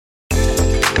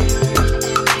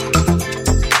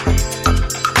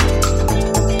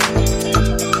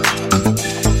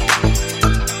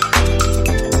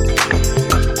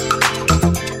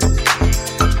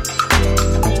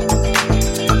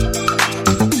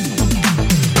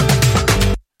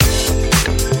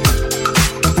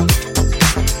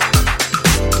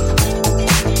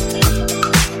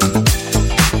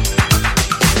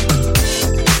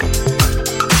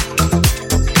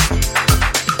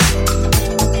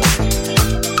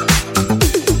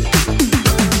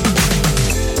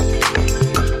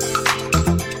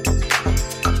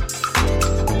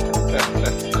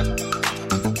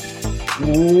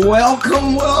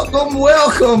Welcome, welcome,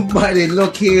 welcome, buddy.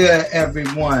 Look here,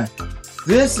 everyone.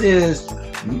 This is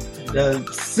the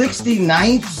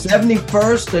 69th,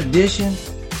 71st edition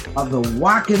of the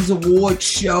Watkins Award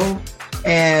Show.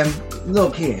 And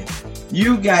look here,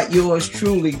 you got yours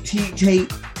truly,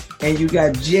 T-Tate, and you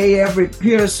got J. Everett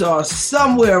Pearsall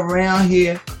somewhere around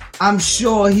here. I'm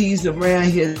sure he's around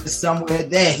here somewhere.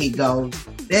 There he goes.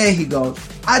 There he goes.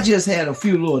 I just had a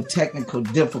few little technical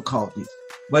difficulties.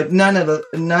 But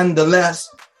nonetheless,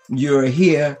 you're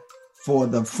here for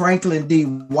the Franklin D.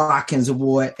 Watkins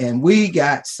Award, and we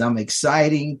got some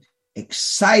exciting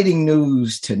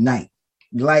news tonight,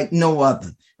 like no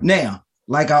other. Now,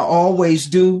 like I always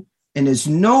do, and it's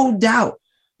no doubt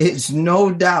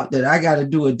that I got to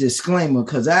do a disclaimer,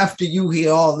 because after you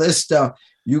hear all this stuff,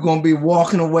 you're gonna be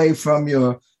walking away from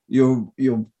your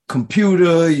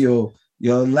computer, your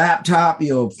laptop,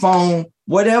 your phone,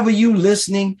 whatever you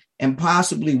listening and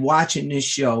possibly watching this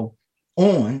show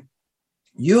on,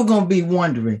 you're going to be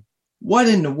wondering, what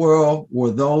in the world were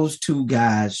those two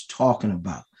guys talking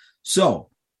about?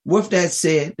 So with that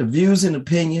said, the views and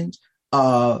opinions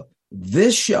of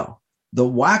this show, the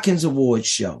Watkins Award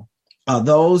Show, are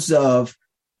those of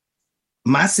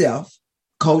myself,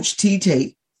 Coach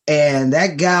T-Tate, and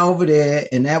that guy over there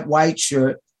in that white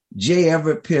shirt, J.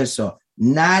 Everett Pearsall,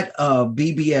 not of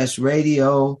BBS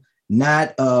Radio,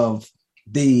 not of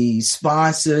the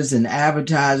sponsors and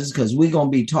advertisers, because we're going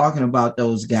to be talking about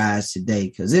those guys today,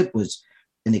 because it was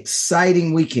an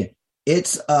exciting weekend.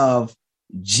 It's of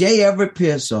J. Everett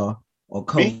Pearsall or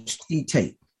Coach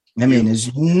T-Take. I mean,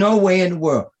 there's no way in the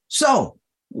world. So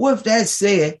with that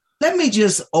said, let me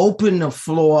just open the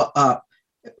floor up.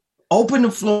 And we're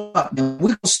going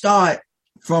to start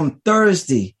from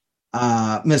Thursday,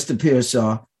 Mr.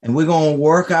 Pearsall, and we're going to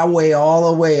work our way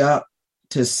all the way up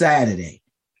to Saturday.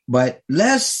 But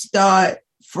let's start,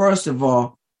 first of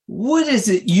all, what is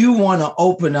it you want to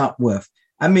open up with?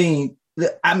 I mean,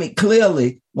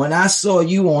 clearly, when I saw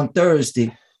you on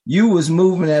Thursday, you was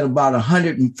moving at about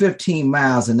 115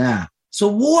 miles an hour. So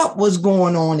what was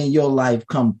going on in your life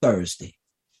come Thursday?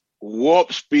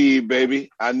 Warp speed, baby.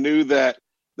 I knew that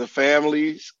the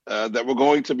families that were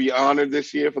going to be honored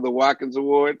this year for the Watkins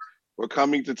Award were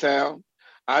coming to town.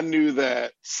 I knew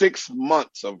that 6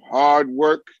 months of hard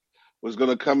work was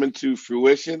going to come into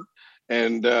fruition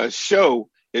and show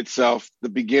itself the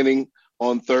beginning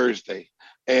on Thursday.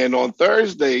 And on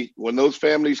Thursday, when those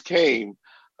families came,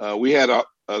 we had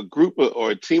a group or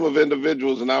a team of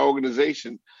individuals in our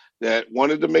organization that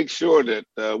wanted to make sure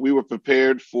that we were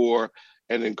prepared for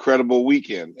an incredible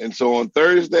weekend. And so on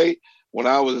Thursday, when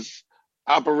I was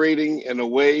operating in a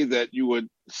way that you would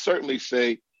certainly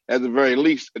say, at the very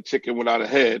least, a chicken without a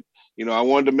head, I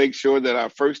wanted to make sure that our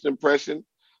first impression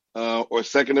or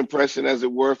second impression, as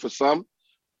it were, for some,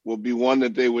 will be one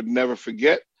that they would never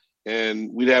forget.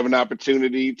 And we'd have an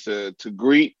opportunity to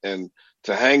greet and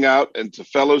to hang out and to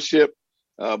fellowship,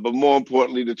 but more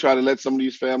importantly, to try to let some of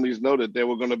these families know that they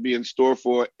were going to be in store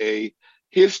for a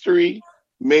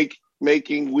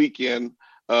history-making weekend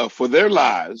for their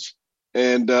lives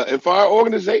and for our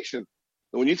organization.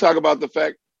 When you talk about the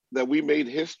fact that we made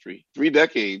history, 3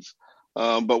 decades,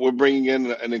 but we're bringing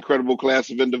in an incredible class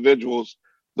of individuals,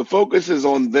 the focus is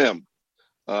on them,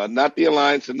 not the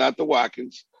Alliance and not the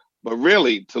Watkins, but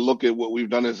really to look at what we've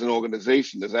done as an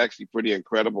organization is actually pretty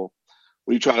incredible.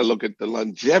 When you try to look at the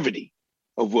longevity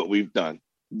of what we've done,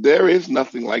 there is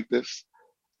nothing like this,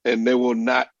 and there will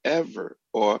not ever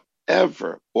or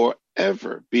ever or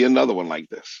ever be another one like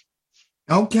this.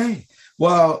 Okay.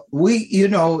 Well,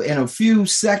 in a few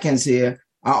seconds here,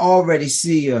 I already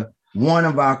see one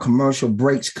of our commercial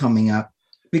breaks coming up,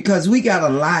 because we got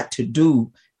a lot to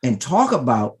do and talk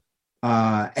about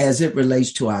as it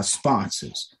relates to our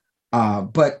sponsors.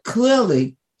 But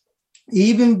clearly,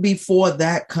 even before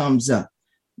that comes up,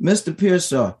 Mr.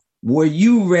 Pearsall, were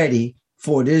you ready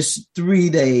for this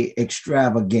 3-day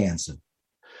extravaganza?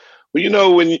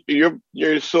 Well, when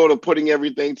you're sort of putting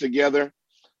everything together,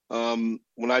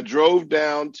 when I drove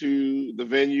down to the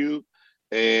venue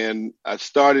and I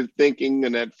started thinking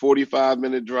in that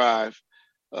 45-minute drive,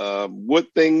 what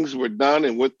things were done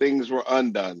and what things were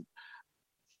undone.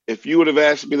 If you would have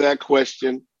asked me that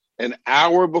question an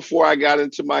hour before I got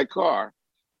into my car,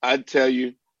 I'd tell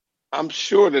you, I'm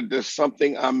sure that there's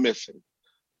something I'm missing.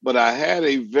 But I had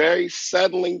a very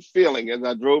settling feeling as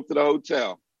I drove to the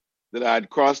hotel that I'd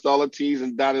crossed all the T's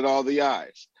and dotted all the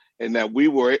I's, and that we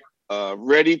were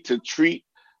ready to treat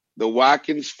the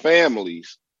Watkins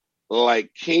families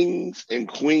like kings and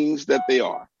queens that they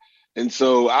are. And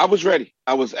so I was ready.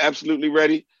 I was absolutely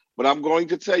ready. But I'm going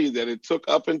to tell you that it took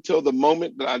up until the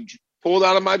moment that I pulled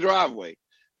out of my driveway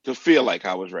to feel like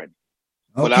I was ready.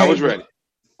 But I Okay. was ready.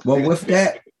 Well, with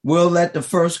that, we'll let the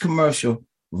first commercial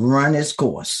run its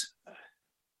course.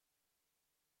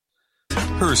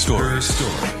 Her story.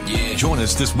 Yeah. Join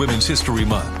us this Women's History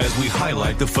Month as we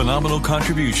highlight the phenomenal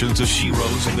contributions of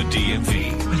sheroes in the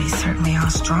DMV. But they certainly are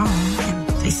strong, and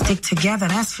they stick together,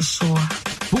 that's for sure.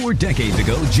 4 decades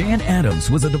ago, Jan Adams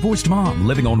was a divorced mom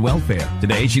living on welfare.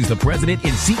 Today, she's the president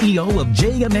and CEO of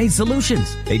JMA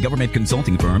Solutions, a government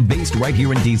consulting firm based right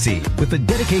here in D.C. With a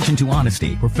dedication to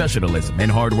honesty, professionalism, and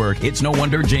hard work, it's no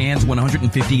wonder Jan's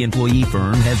 150-employee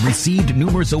firm has received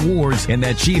numerous awards and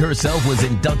that she herself was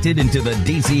inducted into the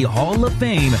D.C. Hall of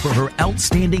Fame for her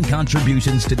outstanding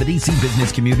contributions to the D.C.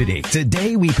 business community.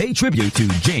 Today, we pay tribute to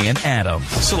Jan Adams.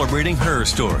 Celebrating her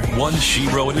story, one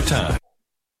shero at a time.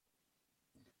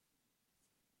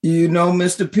 You know,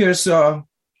 Mr. Pearsall,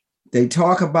 they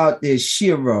talk about this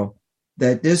shero,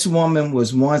 that this woman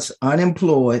was once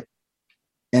unemployed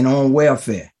and on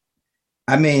welfare.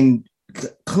 I mean,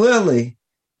 clearly,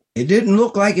 it didn't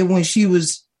look like it when she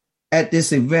was at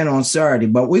this event on Saturday,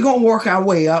 but we're going to work our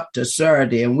way up to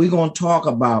Saturday, and we're going to talk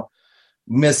about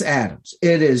Miss Adams.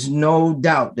 It is no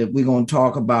doubt that we're going to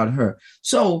talk about her.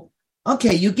 So,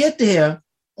 okay, you get there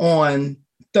on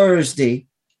Thursday,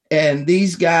 and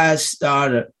these guys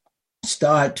start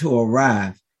to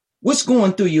arrive. What's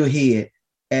going through your head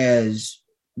as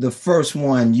the first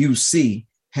one you see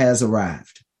has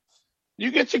arrived? You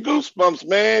get your goosebumps,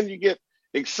 man. You get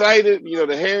excited. You know,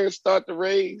 the hairs start to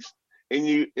raise,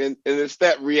 and it's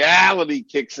that reality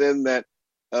kicks in that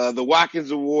the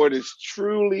Watkins Award is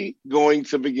truly going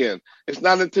to begin. It's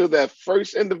not until that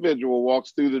first individual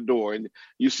walks through the door and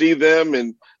you see them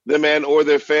and or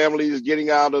their families getting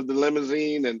out of the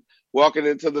limousine and walking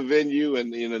into the venue,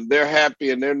 and they're happy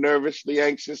and they're nervously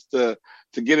anxious to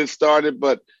get it started.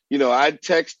 But I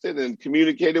texted and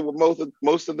communicated with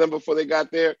most of them before they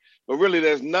got there. But really,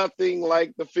 there's nothing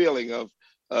like the feeling of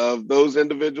those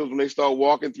individuals when they start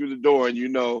walking through the door, and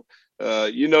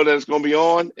that it's going to be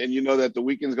on, and that the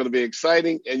weekend's going to be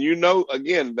exciting, and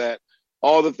again that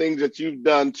all the things that you've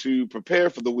done to prepare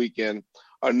for the weekend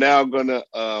are now going to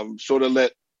sort of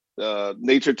let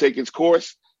nature take its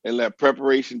course and let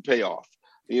preparation pay off.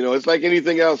 It's like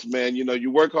anything else, man.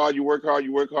 You work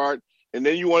hard, and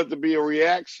then you want it to be a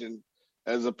reaction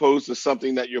as opposed to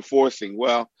something that you're forcing.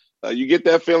 Well, you get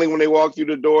that feeling when they walk through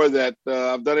the door that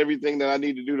I've done everything that I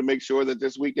need to do to make sure that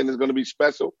this weekend is going to be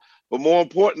special. But more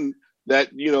important, that,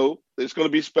 it's going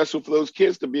to be special for those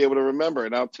kids to be able to remember.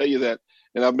 And I'll tell you that,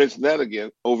 and I've mentioned that again,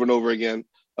 over and over again.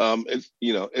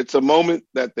 It's a moment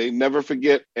that they never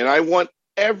forget. And I want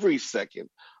every second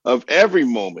of every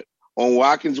moment on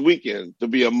Watkins weekend to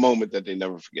be a moment that they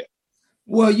never forget.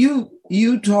 Well,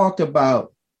 you talked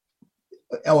about,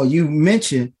 or you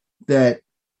mentioned that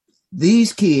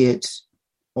these kids,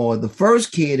 or the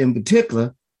first kid in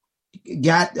particular,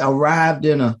 arrived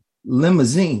in a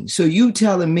limousine. So you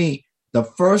telling me the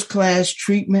first class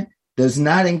treatment does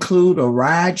not include a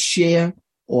ride share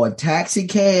or a taxi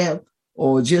cab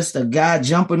or just a guy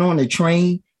jumping on the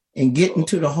train and getting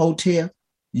to the hotel?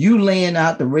 You laying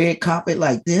out the red carpet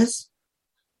like this?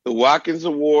 The Watkins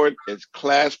Award is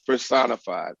class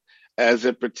personified as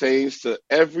it pertains to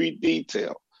every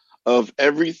detail of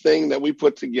everything that we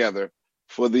put together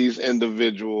for these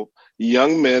individual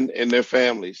young men and their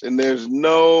families. And there's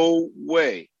no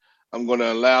way I'm going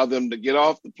to allow them to get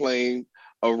off the plane,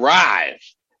 arrive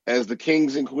as the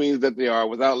kings and queens that they are,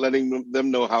 without letting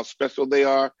them know how special they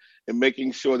are, and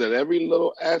making sure that every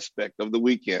little aspect of the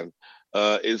weekend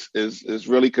is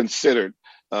really considered,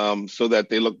 so that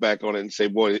they look back on it and say,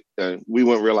 boy, we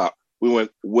went real out. We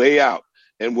went way out,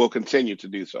 and we'll continue to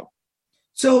do so.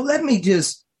 So let me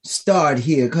just start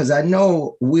here, because I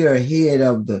know we're ahead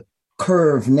of the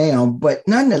curve now, but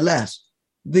nonetheless,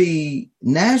 the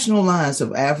National Alliance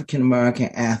of African American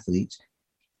Athletes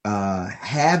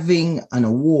having an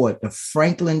award, the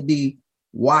Franklin D.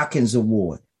 Watkins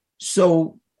Award.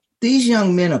 So these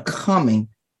young men are coming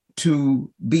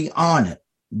to be honored.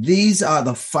 These are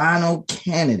the final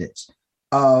candidates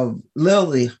of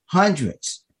literally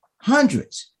hundreds.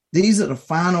 These are the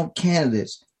final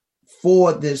candidates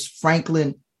for this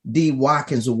Franklin D.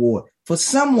 Watkins Award. For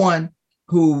someone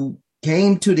who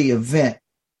came to the event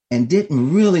and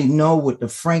didn't really know what the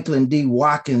Franklin D.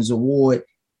 Watkins Award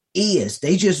is,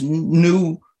 they just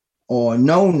knew or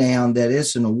know now that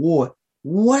it's an award.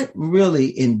 What really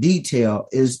in detail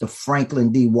is the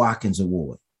Franklin D. Watkins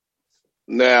Award?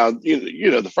 Now,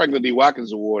 the Franklin D.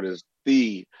 Watkins Award is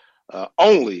the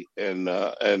only and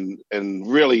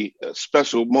really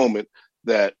special moment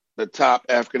that the top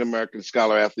African-American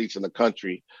scholar athletes in the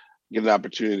country get an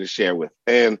opportunity to share with.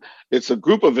 And it's a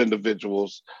group of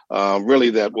individuals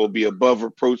really that will be above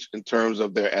reproach in terms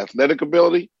of their athletic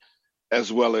ability,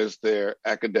 as well as their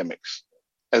academics,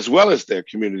 as well as their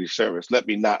community service. Let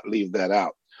me not leave that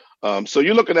out. So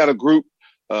you're looking at a group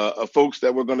of folks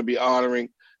that we're going to be honoring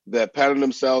that patterned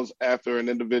themselves after an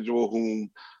individual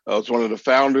whom was one of the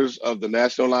founders of the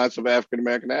National Alliance of African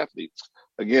American Athletes.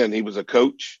 Again, he was a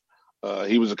coach.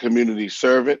 He was a community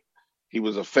servant. He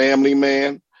was a family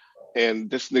man, and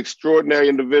just an extraordinary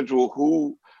individual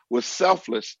who was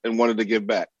selfless and wanted to give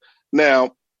back.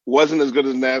 Now, wasn't as good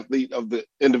as an athlete of the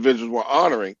individuals we're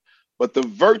honoring, but the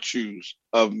virtues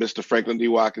of Mr. Franklin D.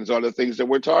 Watkins are the things that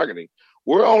we're targeting.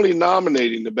 We're only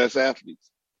nominating the best athletes.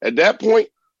 At that point,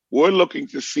 we're looking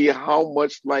to see how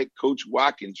much like Coach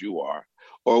Watkins you are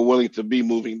or willing to be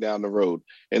moving down the road.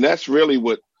 And that's really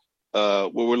what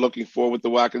we're looking for with the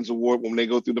Watkins Award when they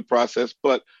go through the process.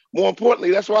 But more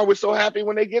importantly, that's why we're so happy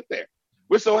when they get there.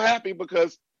 We're so happy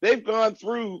because they've gone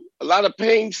through a lot of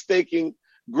painstaking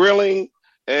grilling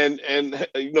and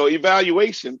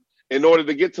evaluation in order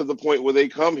to get to the point where they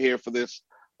come here for this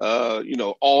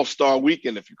all-star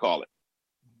weekend, if you call it.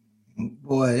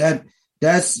 Boy,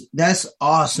 that's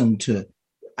awesome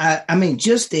I mean,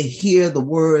 just to hear the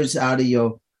words out of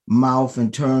your mouth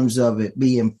in terms of it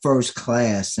being first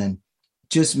class and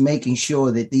just making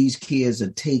sure that these kids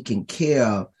are taken care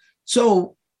of.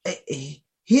 So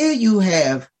here you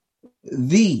have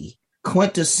the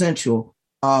quintessential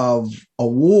of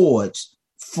awards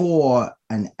for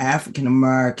an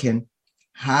African-American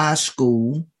high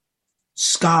school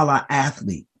scholar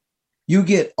athlete. You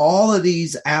get all of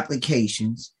these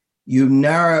applications, you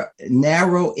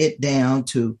narrow it down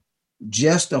to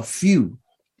just a few,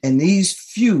 and these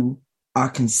few are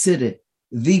considered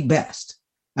the best.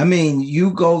 I mean,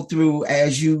 you go through,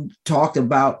 as you talked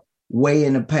about way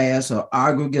in the past, or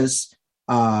Agrega's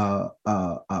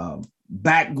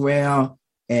background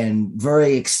and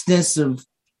very extensive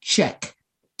check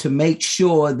to make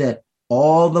sure that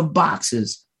all the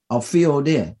boxes are filled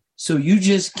in. So you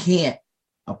just can't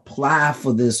apply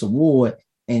for this award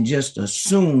and just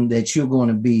assume that you're going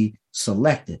to be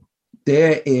selected.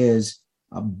 There is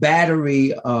a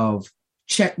battery of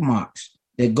check marks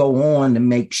that go on to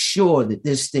make sure that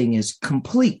this thing is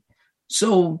complete.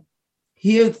 So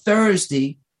here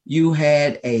Thursday, you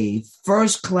had a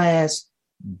first class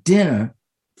dinner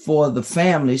for the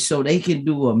family so they can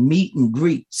do a meet and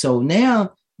greet. So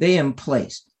now they're in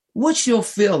place. What's your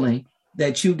feeling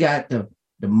that you got the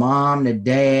mom, the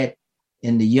dad,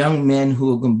 and the young men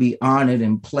who are going to be honored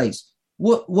in place?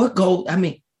 What goal? I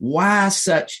mean, why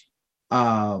such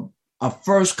a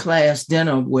first class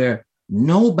dinner where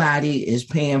nobody is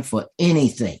paying for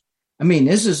anything? I mean,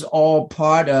 this is all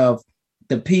part of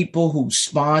the people who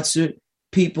sponsored,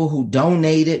 people who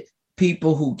donated,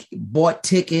 people who bought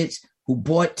tickets, who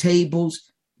bought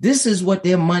tables. This is what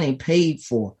their money paid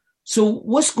for. So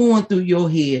what's going through your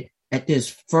head at this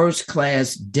first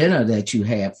class dinner that you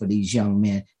have for these young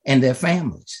men and their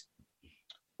families?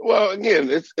 Well, again,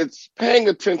 it's paying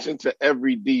attention to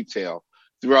every detail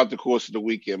throughout the course of the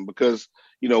weekend because,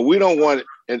 we don't want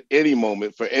at any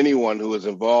moment for anyone who is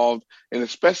involved, and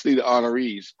especially the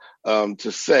honorees,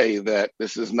 to say that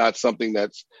this is not something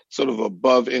that's sort of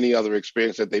above any other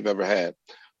experience that they've ever had.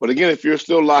 But again, if you're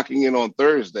still locking in on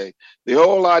Thursday, the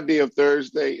whole idea of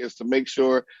Thursday is to make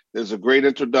sure there's a great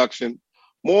introduction.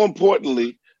 More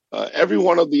importantly, every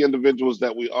one of the individuals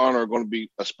that we honor are going to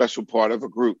be a special part of a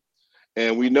group.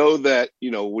 And we know that,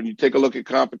 when you take a look at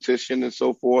competition and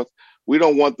so forth, we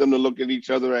don't want them to look at each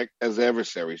other as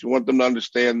adversaries. We want them to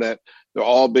understand that they're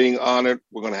all being honored.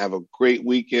 We're going to have a great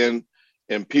weekend,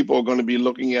 and people are going to be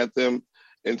looking at them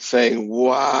and saying,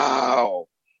 wow,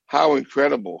 how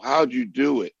incredible. How'd you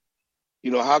do it?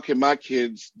 How can my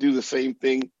kids do the same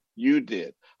thing you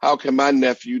did? How can my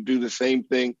nephew do the same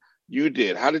thing you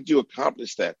did? How did you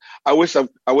accomplish that? I wish I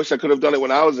could have done it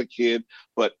when I was a kid,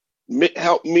 but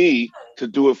help me to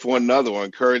do it for another or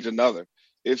encourage another.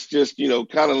 It's just,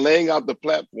 kind of laying out the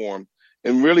platform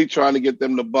and really trying to get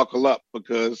them to buckle up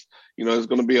because, there's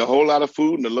going to be a whole lot of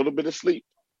food and a little bit of sleep.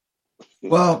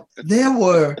 Well, there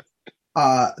were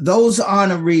those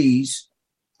honorees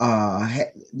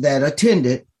that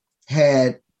attended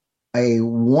had a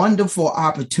wonderful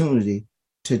opportunity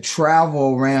to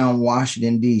travel around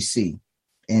Washington, D.C.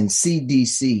 and see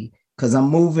D.C. because I'm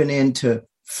moving into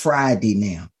Friday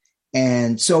now.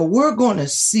 And so we're going to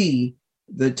see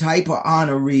the type of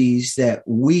honorees that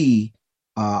we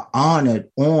honored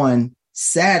on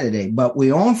Saturday, but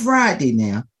we're on Friday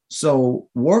now. So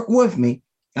work with me.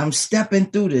 I'm stepping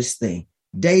through this thing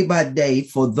day by day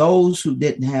for those who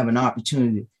didn't have an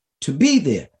opportunity to be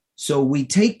there. So we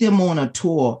take them on a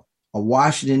tour of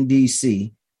Washington,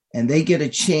 D.C., and they get a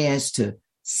chance to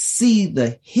see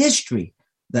the history,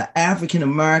 the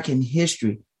African-American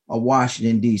history of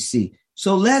Washington, D.C.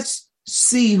 So let's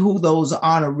see who those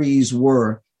honorees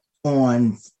were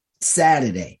on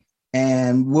Saturday.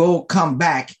 And we'll come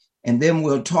back and then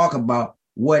we'll talk about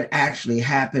what actually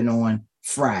happened on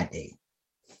Friday.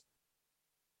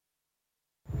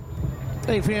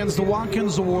 Hey fans, the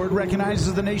Watkins Award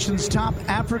recognizes the nation's top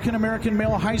African-American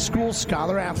male high school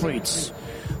scholar athletes.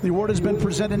 The award has been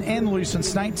presented annually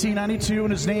since 1992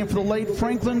 and is named for the late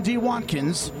Franklin D.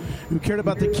 Watkins, who cared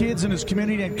about the kids in his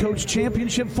community and coached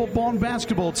championship football and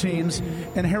basketball teams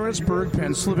in Harrisburg,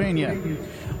 Pennsylvania.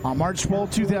 On March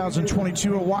 12,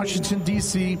 2022 in Washington,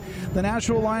 D.C., the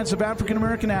National Alliance of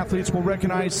African-American Athletes will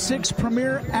recognize 6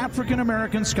 premier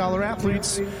African-American scholar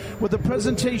athletes with the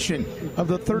presentation of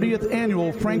the 30th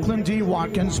Annual Franklin D.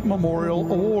 Watkins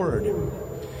Memorial Award.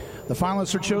 The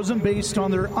finalists are chosen based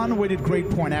on their unweighted grade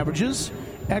point averages,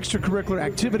 extracurricular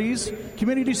activities,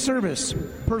 community service,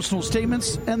 personal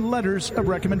statements, and letters of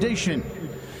recommendation.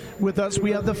 With us,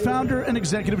 we have the founder and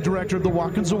executive director of the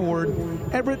Watkins Award,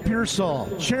 Everett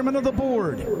Pearsall, chairman of the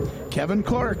board, Kevin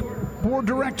Clark, board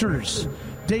directors,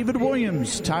 David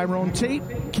Williams, Tyrone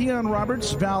Tate, Keon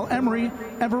Roberts, Val Emery,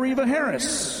 and Veriva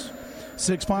Harris.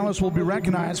 6 finalists will be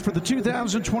recognized for the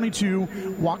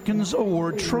 2022 Watkins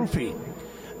Award Trophy.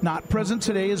 Not present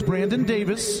today is Brandon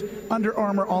Davis, Under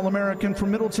Armour All-American from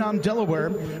Middletown, Delaware,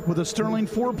 with a sterling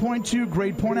 4.2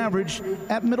 grade point average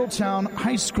at Middletown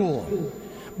High School.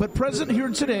 But present here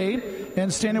today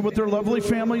and standing with their lovely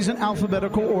families in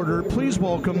alphabetical order, please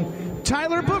welcome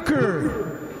Tyler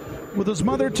Booker, with his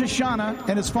mother Tashana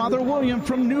and his father William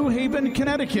from New Haven,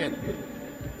 Connecticut.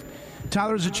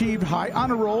 Tyler's achieved high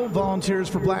honor roll, volunteers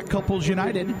for Black Couples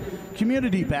United,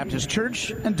 Community Baptist Church,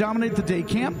 and Dominate the Day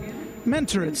Camp,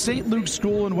 mentor at St. Luke's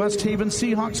School in West Haven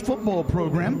Seahawks football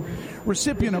program,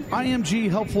 recipient of IMG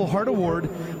Helpful Heart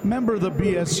Award, member of the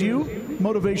BSU,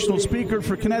 motivational speaker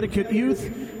for Connecticut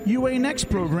Youth, UA Next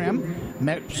program,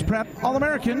 Next Prep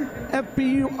All-American,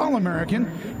 FBU All-American,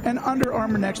 and Under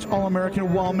Armour Next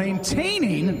All-American while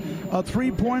maintaining a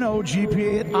 3.0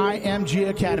 GPA at IMG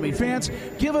Academy. Fans,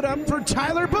 give it up for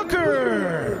Tyler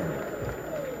Booker.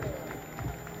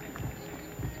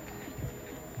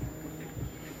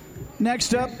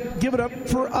 Next up, give it up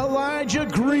for Elijah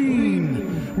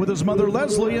Green, with his mother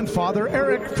Leslie and father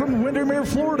Eric from Windermere,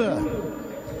 Florida.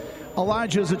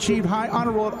 Elijah has achieved high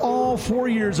honor roll at all 4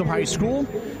 years of high school,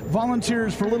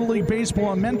 volunteers for Little League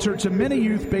Baseball and mentor to many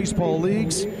youth baseball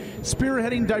leagues,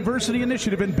 spearheading diversity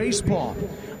initiative in baseball,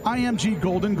 IMG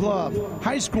Golden Glove,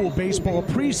 high school baseball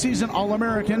preseason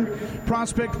All-American,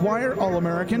 Prospect Wire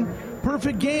All-American,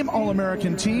 Perfect Game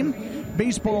All-American team,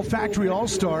 Baseball Factory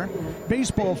All-Star,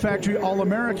 Baseball Factory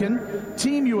All-American,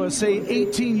 Team USA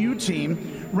 18U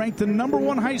team, ranked the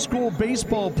 #1 high school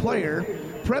baseball player,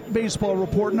 Prep Baseball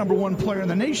Report #1 player in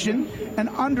the nation, and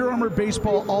Under Armour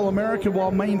Baseball All-American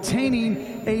while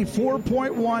maintaining a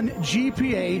 4.1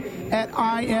 GPA at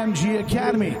IMG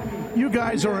Academy. You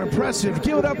guys are impressive.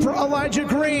 Give it up for Elijah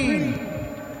Green.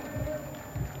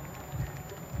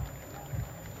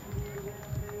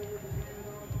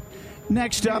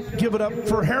 Next up, give it up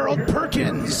for Harold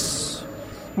Perkins,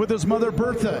 with his mother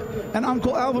Bertha and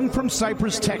Uncle Alvin from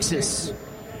Cypress, Texas.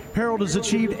 Harold has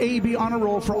achieved AB honor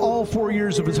roll for all 4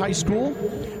 years of his high school,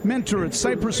 mentor at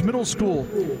Cypress Middle School,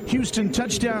 Houston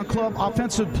Touchdown Club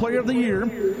Offensive Player of the Year,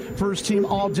 first team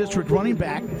All-District running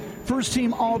back, first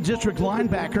team All-District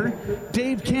linebacker,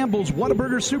 Dave Campbell's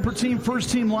Whataburger Super Team first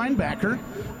team linebacker,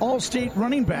 All-State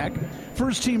running back,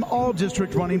 first team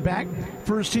All-District running back,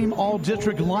 first team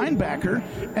All-District linebacker,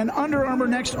 and Under Armour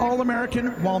Next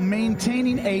All-American while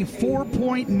maintaining a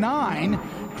 4.9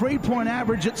 grade point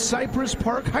average at Cypress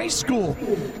Park High School.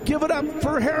 Give it up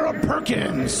for Harold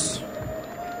Perkins.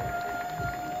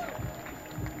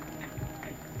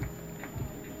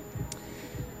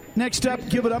 Next up,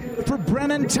 give it up for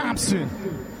Brennan Thompson,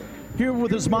 here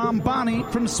with his mom Bonnie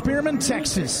from Spearman,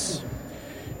 Texas.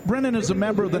 Brennan is a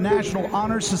member of the National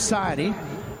Honor Society,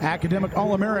 Academic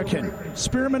All-American,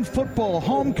 Spearman Football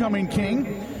Homecoming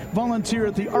King, volunteer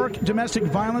at the ARC Domestic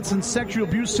Violence and Sexual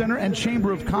Abuse Center and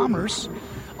Chamber of Commerce,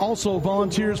 also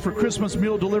volunteers for Christmas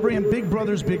meal delivery and Big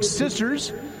Brothers Big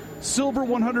Sisters, silver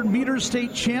 100-meter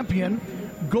state champion,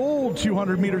 gold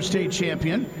 200-meter state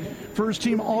champion, first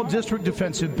team All-District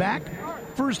defensive back,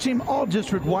 first team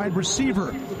All-District wide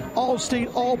receiver, All-State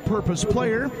all-purpose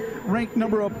player, ranked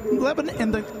number 11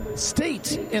 in the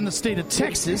state of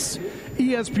Texas,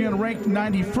 ESPN ranked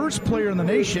 91st player in the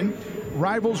nation,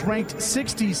 Rivals ranked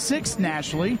 66th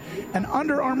nationally. An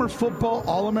Under Armour football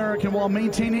All-American while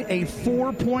maintaining a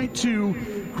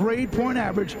 4.2 grade point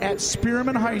average at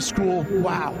Spearman High School.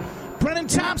 Wow. Brennan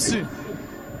Thompson.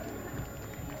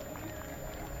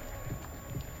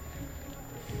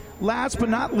 Last but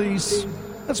not least,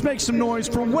 let's make some noise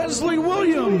for Wesley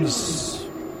Williams.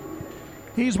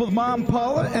 He's with Mom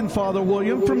Paula and Father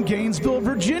William from Gainesville,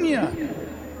 Virginia.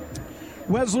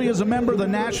 Wesley is a member of the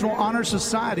National Honor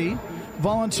Society,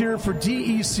 volunteer for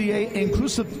DECA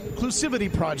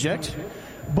Inclusivity Project,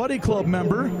 Buddy Club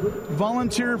member,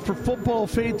 volunteer for Football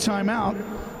Faith Timeout,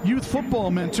 youth football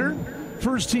mentor,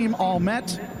 first team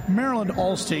All-Met, Maryland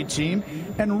All-State team,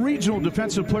 and Regional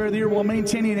Defensive Player of the Year while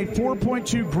maintaining a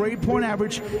 4.2 grade point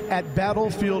average at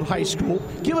Battlefield High School.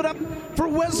 Give it up for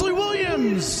Wesley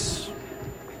Williams.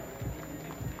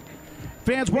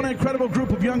 Fans, what an incredible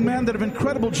group of young men that have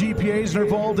incredible GPAs and are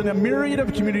involved in a myriad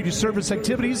of community service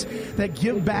activities that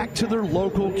give back to their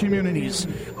local communities.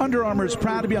 Under Armour is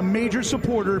proud to be a major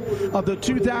supporter of the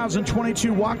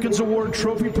 2022 Watkins Award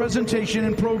Trophy presentation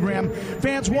and program.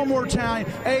 Fans, one more time,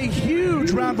 a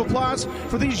huge round of applause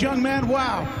for these young men.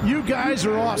 Wow, you guys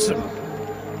are awesome.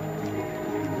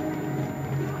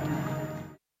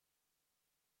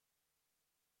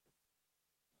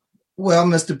 Well,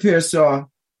 Mr. Pearsall,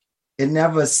 it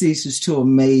never ceases to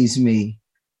amaze me,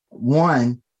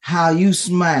 one, how you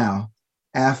smile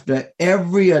after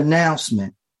every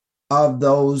announcement of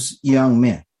those young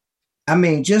men. I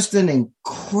mean, just an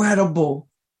incredible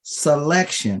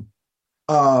selection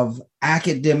of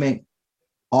academic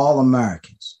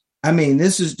All-Americans. I mean,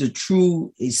 this is the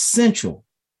true essential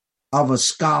of a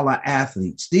scholar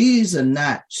athletes. These are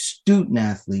not student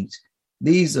athletes.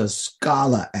 These are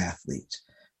scholar athletes.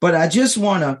 But I just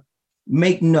want to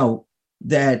make note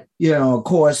that, of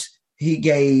course, he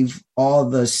gave all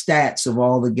the stats of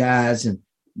all the guys, and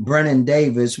Brennan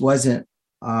Davis wasn't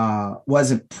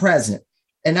present.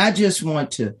 And I just want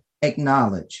to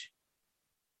acknowledge,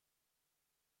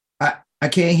 I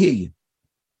can't hear you.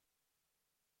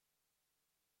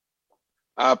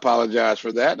 I apologize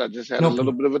for that. I just had a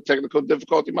little bit of a technical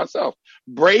difficulty myself.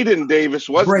 Braden Davis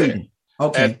was there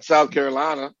at South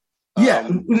Carolina.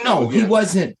 He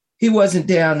wasn't. He wasn't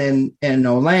down in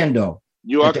Orlando.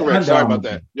 You are correct. Sorry about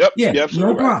that. Yep. Yeah,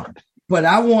 no problem. But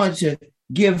I want to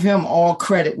give him all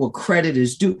credit where credit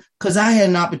is due, because I had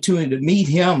an opportunity to meet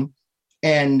him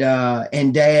and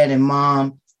Dad and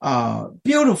Mom.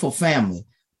 Beautiful family,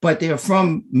 but they're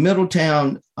from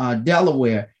Middletown,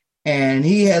 Delaware, and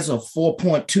he has a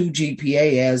 4.2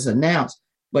 GPA as announced.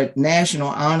 But National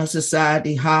Honor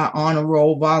Society, High Honor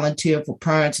Roll, volunteer for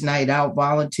Parents Night Out,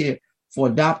 volunteer for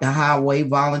Adopt a Highway,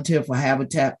 volunteer for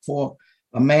Habitat for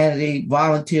Humanity,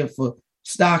 volunteer for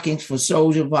Stockings for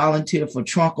Soldier, volunteer for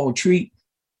Trunk or Treat,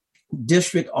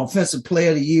 District Offensive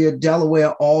Player of the Year,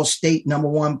 Delaware All-State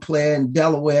 #1 player in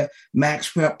Delaware, Max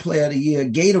Prep Player of the Year,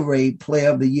 Gatorade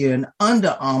Player of the Year, and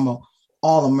Under Armour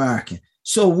All-American.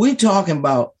 So we're talking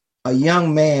about a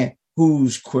young man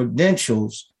whose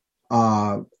credentials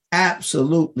are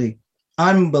absolutely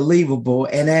unbelievable.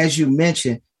 And as you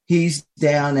mentioned, he's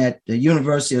down at the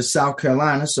University of South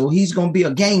Carolina, so he's going to be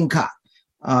a Gamecock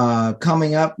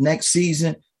coming up next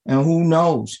season. And who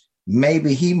knows,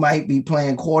 maybe he might be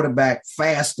playing quarterback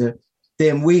faster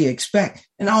than we expect.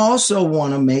 And I also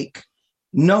want to make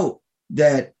note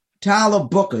that Tyler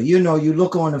Booker, you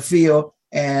look on the field,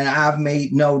 and I've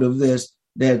made note of this,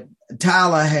 that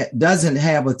Tyler doesn't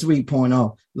have a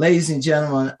 3.0. Ladies and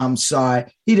gentlemen, I'm sorry,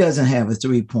 he doesn't have a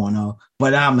 3.0,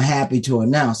 but I'm happy to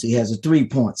announce he has a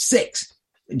 3.6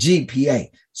 GPA.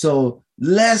 So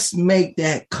let's make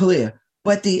that clear.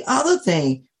 But the other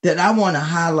thing that I want to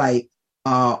highlight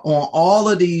on all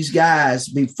of these guys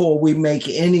before we make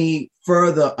any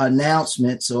further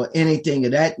announcements or anything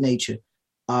of that nature,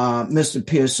 Mr.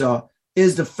 Pearsall,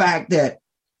 is the fact that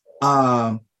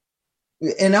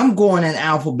and I'm going in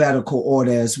alphabetical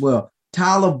order as well.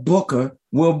 Tyler Booker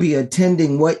will be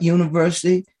attending what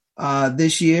university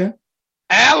this year?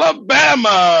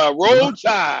 Alabama. Roll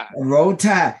Tide. Roll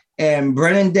Tide. And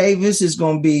Brennan Davis is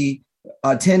going to be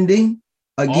attending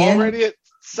again. Already at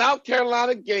South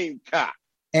Carolina Gamecock.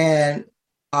 And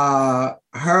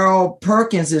Harold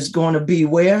Perkins is going to be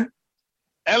where?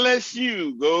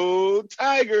 LSU. Go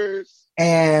Tigers.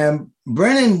 And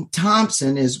Brennan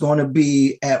Thompson is going to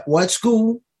be at what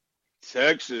school?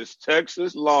 Texas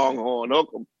Longhorn.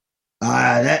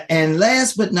 And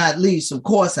last but not least, of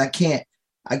course, I can't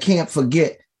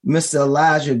forget Mr.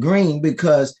 Elijah Green,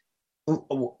 because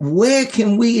where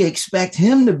can we expect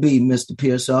him to be, Mr.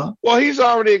 Pearsall? Well, he's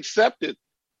already accepted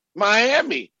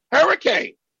Miami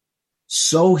Hurricane.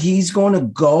 So he's going to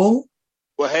go?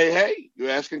 Well, hey, you're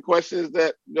asking questions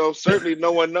that certainly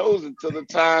no one knows until the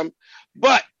time.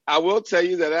 But I will tell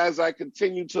you that as I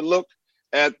continue to look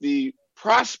at the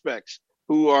prospects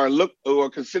who are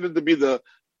considered to be the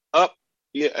up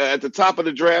at the top of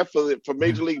the draft for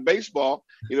Major League Baseball,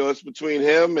 it's between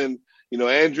him and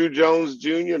Andrew Jones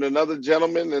Jr. and another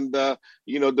gentleman, and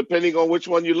depending on which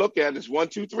one you look at, it's 1,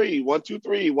 2, 3, 1, 2,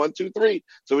 3, 1, 2, 3.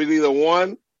 So it's either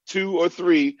 1, 2, or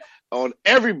 3 on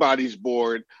everybody's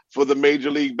board for the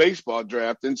Major League Baseball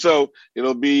draft. And so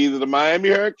it'll be either the Miami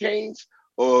Hurricanes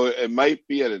or it might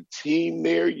be at a team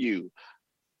near you.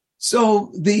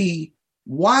 So the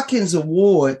Watkins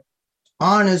Award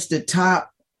honors the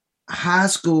top high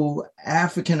school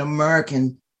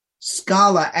African-American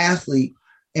scholar athlete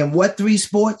in what 3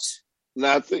 sports?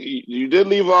 Now, you did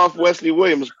leave off Wesley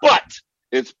Williams, but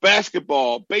it's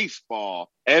basketball,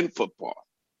 baseball, and football.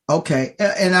 Okay,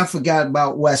 and I forgot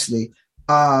about Wesley.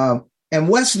 And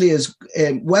Wesley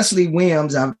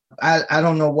Williams. I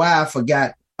don't know why I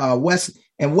forgot Wesley.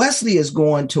 And Wesley is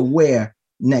going to where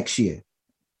next year?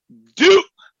 Duke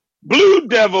Blue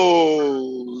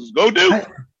Devils. Go Duke.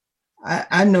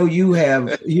 I know you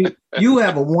have you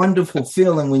have a wonderful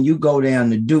feeling when you go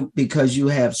down to Duke because you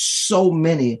have so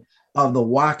many of the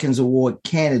Watkins Award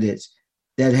candidates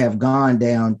that have gone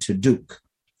down to Duke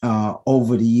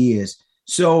over the years.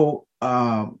 So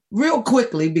real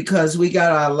quickly, because we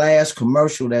got our last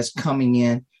commercial that's coming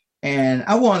in, and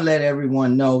I want to let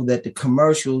everyone know that the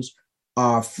commercials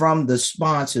are from the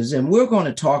sponsors, and we're going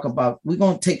to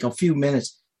take a few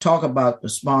minutes, talk about the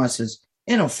sponsors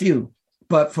in a few.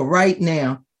 But for right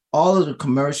now, all of the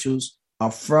commercials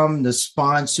are from the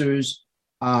sponsors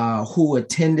who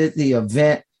attended the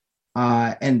event,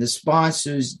 and the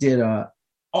sponsors did an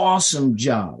awesome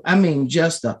job. I mean,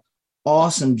 just an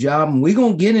awesome job. And we're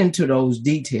going to get into those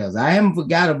details. I haven't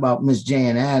forgot about Miss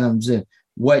Jan Adams and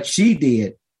what she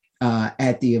did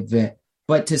at the event.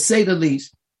 But to say the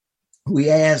least, we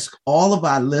ask all of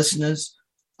our listeners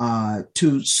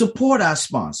to support our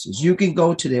sponsors. You can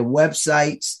go to their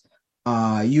websites.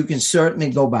 You can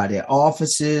certainly go by their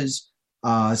offices.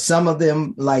 Some of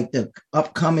them, like the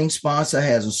upcoming sponsor,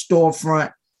 has a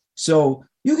storefront. So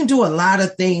you can do a lot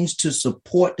of things to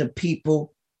support the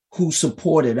people who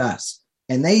supported us.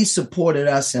 And they supported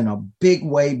us in a big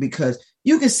way because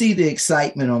you can see the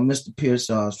excitement on Mr.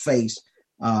 Pearsall's face,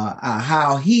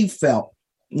 how he felt,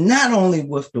 not only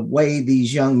with the way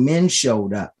these young men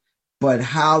showed up, but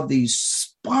how these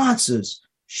sponsors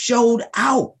showed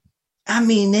out. I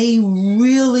mean, they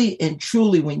really and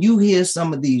truly, when you hear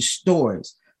some of these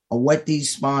stories of what these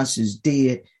sponsors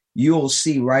did, you'll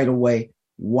see right away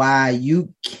why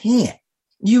you can't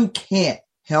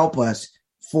help us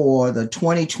for the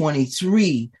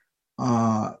 2023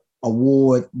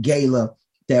 award gala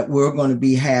that we're going to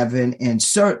be having. And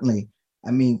certainly,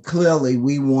 I mean, clearly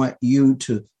we want you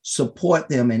to support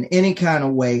them in any kind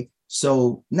of way.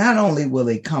 So not only will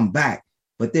they come back,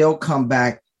 but they'll come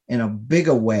back in a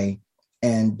bigger way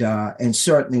and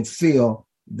certainly feel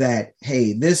that,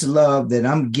 hey, this love that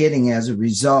I'm getting as a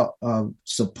result of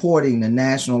supporting the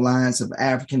National Alliance of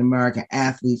African American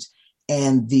Athletes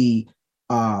and the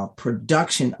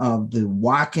production of the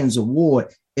Watkins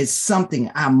Award is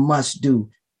something I must do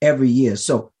every year.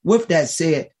 So with that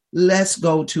said, let's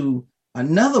go to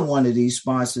another one of these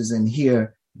sponsors and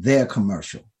hear their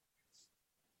commercial.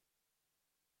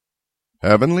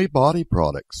 Heavenly Body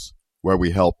Products, where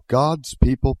we help God's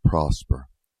people prosper.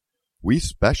 We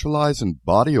specialize in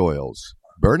body oils,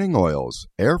 burning oils,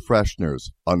 air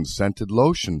fresheners, unscented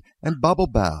lotion, and bubble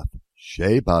bath,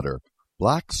 shea butter,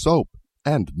 black soap,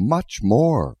 and much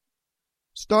more.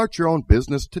 Start your own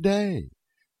business today.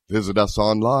 Visit us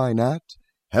online at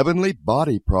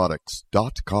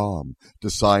heavenlybodyproducts.com to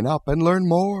sign up and learn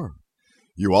more.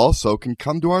 You also can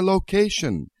come to our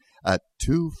location at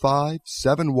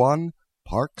 2571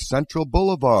 Park Central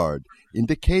Boulevard in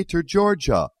Decatur,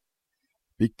 Georgia.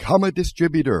 Become a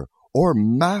distributor or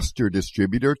master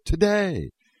distributor today.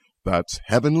 That's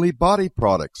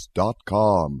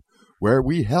heavenlybodyproducts.com, where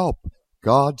we help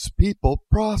God's people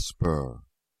prosper.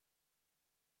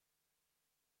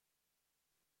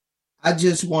 I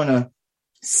just want to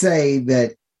say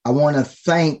that I want to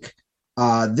thank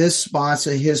this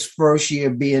sponsor, his first year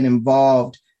being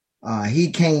involved. He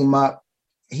came up,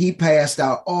 he passed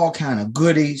out all kind of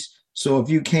goodies. So if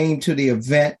you came to the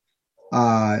event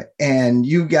and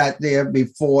you got there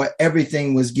before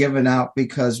everything was given out,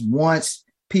 because once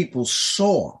people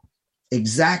saw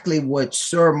exactly what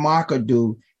Sir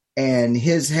Markadu and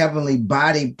his Heavenly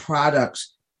Body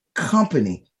Products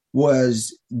company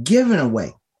was giving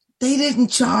away, they didn't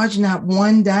charge not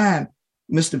one dime,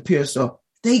 Mr. Pearsall.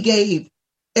 They gave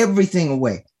everything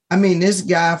away. I mean, this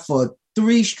guy for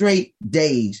 3 straight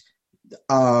days,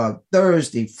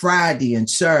 Thursday, Friday, and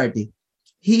Saturday,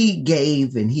 he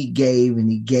gave and he gave and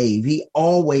he gave. He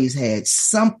always had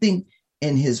something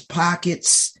in his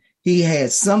pockets. He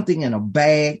had something in a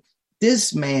bag.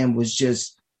 This man was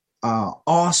just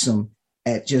awesome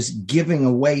at just giving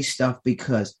away stuff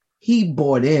because he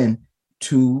bought in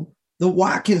to the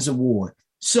Watkins Award.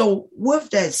 So with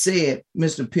that said,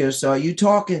 Mr. Pierce, are you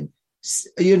talking,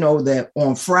 that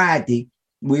on Friday,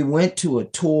 we went to a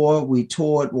tour. We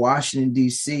toured Washington,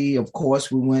 D.C. Of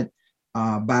course, we went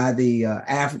by the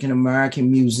African American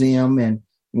Museum and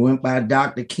we went by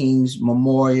Dr. King's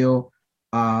Memorial.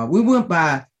 We went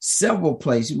by several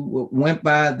places. We went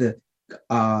by the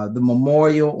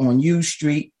memorial on U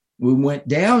Street. We went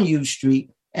down U Street.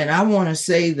 And I want to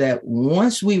say that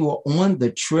once we were on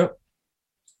the trip,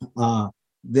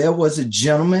 there was a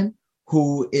gentleman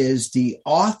who is the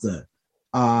author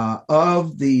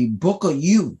of the Book of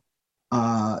You.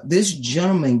 This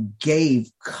gentleman gave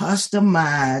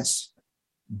customized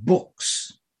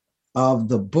books of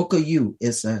the Book of You.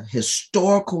 It's a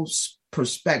historical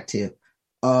perspective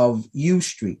of U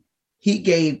Street. He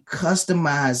gave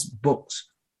customized books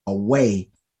away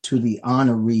to the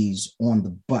honorees on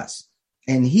the bus.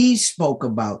 And he spoke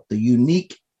about the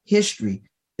unique history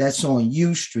that's on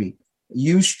U Street.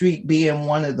 U Street being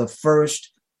one of the first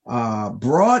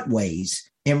Broadways.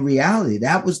 In reality,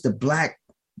 that was the Black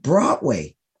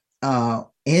Broadway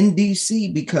in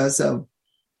DC because of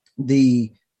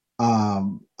the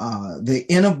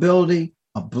inability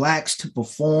of Blacks to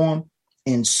perform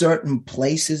in certain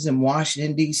places in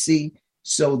Washington, D.C.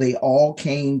 So they all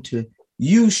came to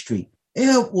U Street.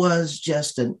 It was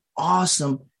just an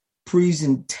awesome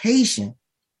presentation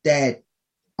that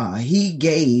he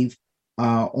gave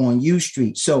on U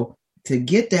Street. So to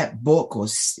get that book or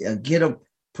get a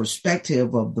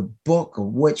perspective of the book of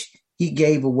which he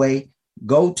gave away,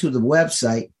 go to the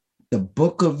website,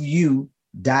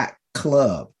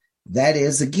 thebookofyou.club. That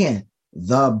is, again,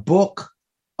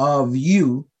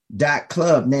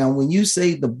 thebookofyou.club. Now, when you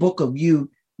say the Book of You,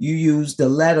 you use the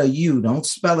letter U. Don't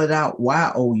spell it out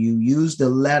Y-O-U. Use the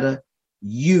letter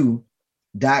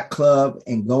U.club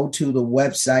and go to the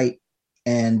website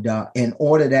and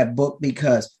order that book,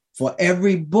 because for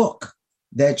every book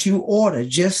that you order,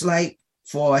 just like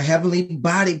for a Heavenly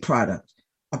Body product,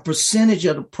 a percentage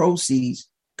of the proceeds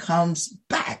comes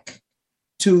back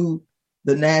to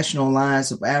the National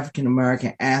Alliance of African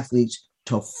American Athletes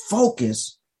to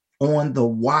focus on the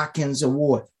Watkins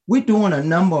Award. We're doing a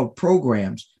number of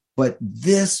programs, but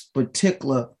this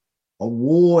particular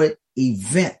award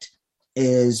event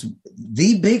is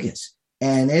the biggest,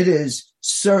 and it is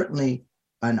certainly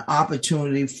an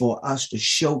opportunity for us to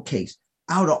showcase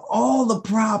out of all the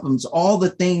problems, all the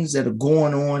things that are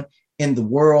going on in the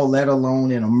world, let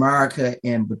alone in America,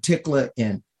 in particular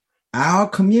in our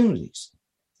communities.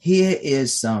 Here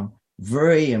is some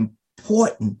very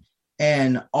important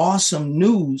and awesome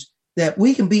news that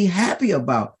we can be happy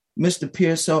about, Mr.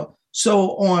 Pierce.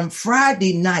 So on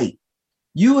Friday night,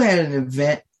 you had an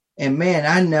event, and man,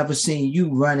 I never seen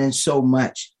you running so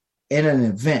much in an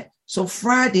event. So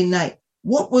Friday night,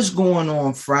 what was going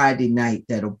on Friday night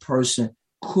that a person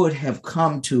could have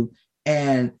come to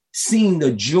and seen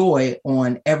the joy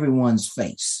on everyone's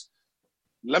face?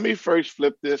 Let me first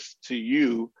flip this to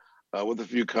you with a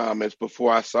few comments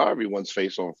before I saw everyone's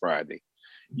face on Friday.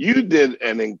 You did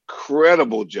an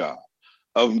incredible job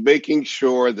of making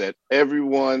sure that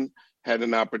everyone had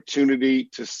an opportunity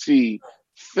to see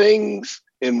things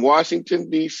in Washington,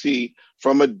 D.C.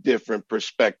 from a different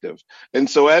perspective. And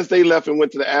so as they left and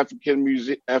went to the African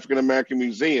American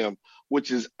Museum,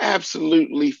 which is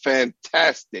absolutely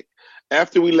fantastic,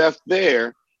 after we left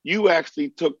there, you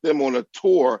actually took them on a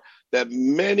tour that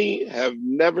many have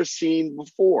never seen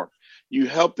before. You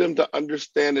helped them to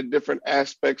understand the different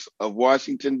aspects of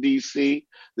Washington, D.C.,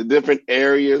 the different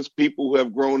areas, people who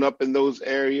have grown up in those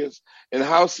areas, and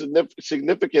how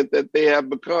significant that they have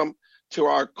become to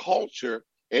our culture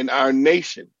and our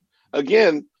nation.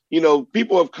 Again,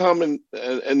 people have come and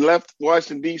left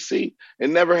Washington, D.C.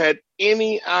 and never had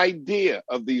any idea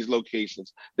of these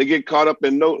locations. They get caught up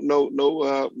in no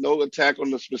attack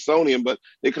on the Smithsonian, but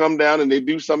they come down and they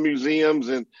do some museums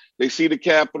and they see the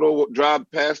Capitol, drive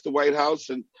past the White House,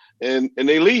 and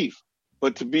they leave.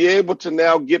 But to be able to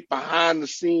now get behind the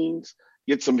scenes,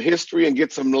 get some history and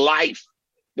get some life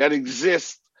that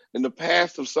exists in the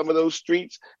past of some of those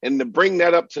streets, and to bring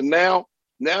that up to now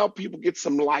people get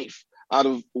some life out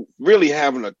of really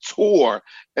having a tour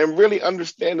and really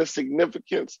understand the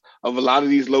significance of a lot of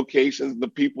these locations, the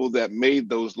people that made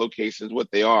those locations what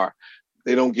they are.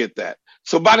 They don't get that.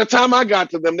 So by the time I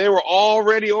got to them, they were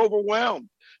already overwhelmed.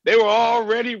 They were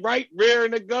already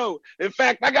raring to go. In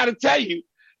fact, I got to tell you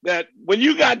that when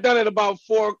you got done at about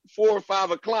 4 or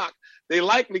 5 o'clock, they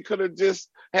likely could have just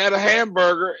had a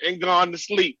hamburger and gone to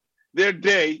sleep. Their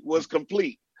day was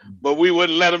complete. But we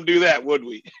wouldn't let them do that, would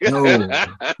we? No.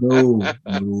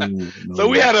 So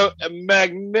we had a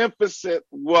magnificent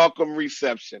welcome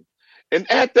reception. And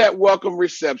at that welcome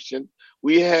reception,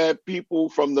 we had people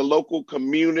from the local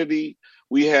community.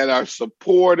 We had our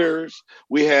supporters.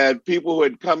 We had people who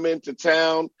had come into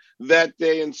town that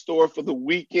day in store for the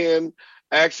weekend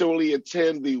actually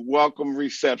attend the welcome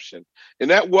reception.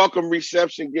 And that welcome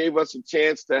reception gave us a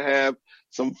chance to have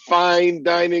some fine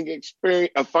dining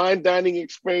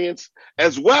experience,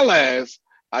 as well as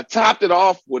I topped it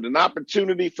off with an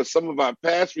opportunity for some of our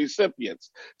past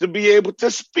recipients to be able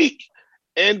to speak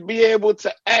and be able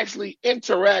to actually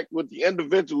interact with the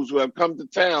individuals who have come to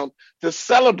town to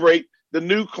celebrate the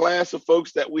new class of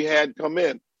folks that we had come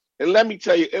in. And let me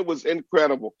tell you, it was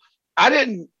incredible. I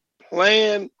didn't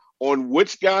plan on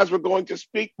which guys were going to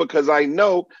speak because I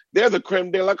know they're the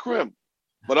creme de la creme.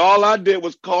 But all I did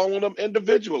was call on them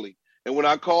individually. And when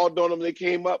I called on them, they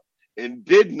came up and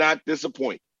did not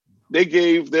disappoint. They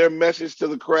gave their message to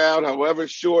the crowd, however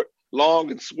short,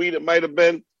 long, and sweet it might have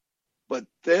been. But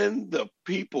then the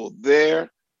people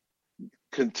there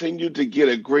continued to get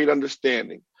a great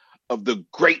understanding of the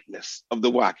greatness of the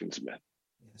Watkins men.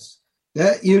 Yes.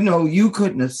 That, you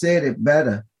couldn't have said it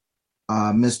better,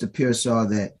 Mr. Pearsall,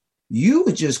 that you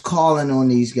were just calling on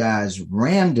these guys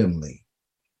randomly.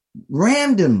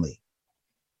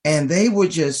 And they were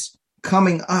just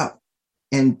coming up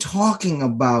and talking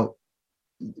about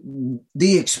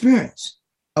the experience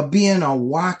of being a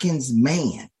Watkins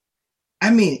man.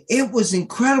 I mean, it was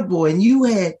incredible. And you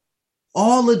had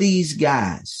all of these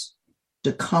guys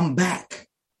to come back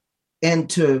and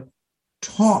to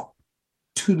talk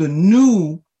to the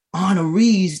new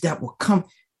honorees that will come.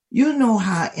 You know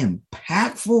how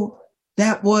impactful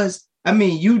that was? I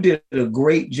mean, you did a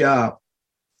great job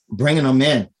bringing them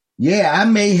in. Yeah, I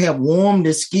may have warmed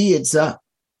the skids up,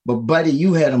 but buddy,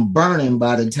 you had them burning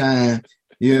by the time,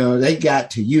 they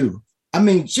got to you. I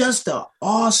mean, just an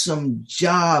awesome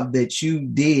job that you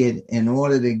did in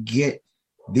order to get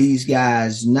these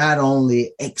guys not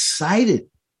only excited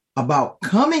about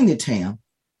coming to town,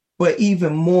 but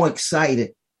even more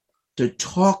excited to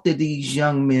talk to these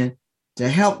young men to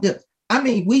help them. I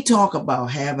mean, we talk about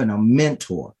having a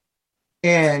mentor,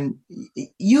 and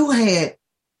you had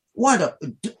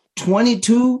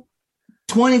 22,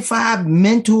 25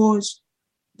 mentors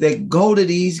that go to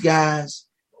these guys.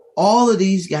 All of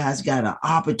these guys got an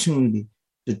opportunity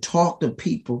to talk to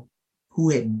people who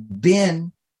had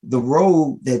been the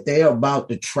road that they're about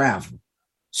to travel.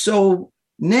 So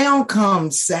now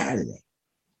comes Saturday.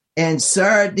 And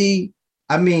Saturday,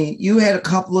 I mean, you had a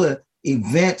couple of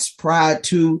events prior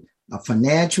to a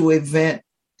financial event,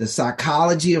 the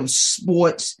psychology of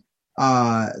sports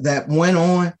that went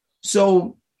on.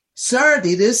 So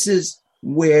Saturday, this is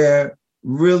where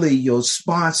really your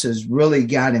sponsors really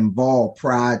got involved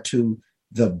prior to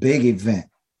the big event.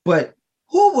 But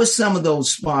who were some of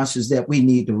those sponsors that we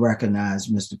need to recognize,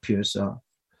 Mr. Pearsall?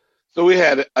 So we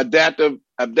had Adaptive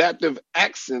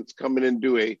Accents coming and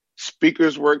do a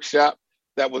speakers workshop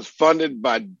that was funded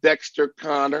by Dexter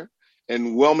Connor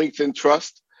and Wilmington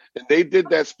Trust. And they did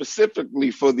that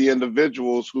specifically for the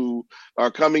individuals who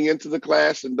are coming into the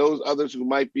class and those others who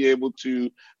might be able to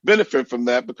benefit from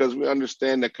that, because we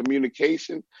understand that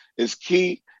communication is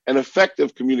key and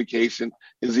effective communication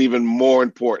is even more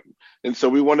important. And so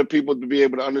we wanted people to be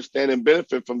able to understand and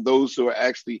benefit from those who are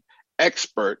actually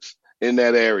experts in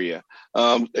that area.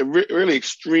 Really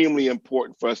extremely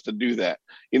important for us to do that.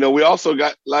 We also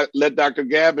let Dr.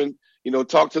 Gavin,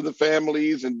 talk to the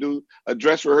families and do a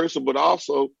dress rehearsal, but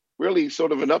also really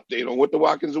sort of an update on what the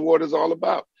Watkins Award is all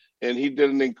about. And he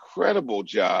did an incredible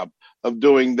job of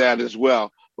doing that as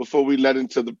well before we led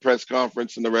into the press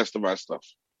conference and the rest of our stuff.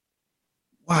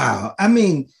 Wow. I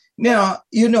mean, now,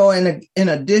 in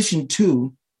addition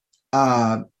to,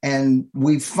 and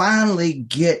we finally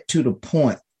get to the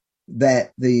point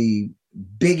that the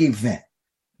big event,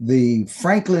 the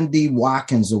Franklin D.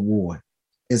 Watkins Award,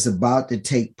 is about to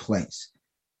take place.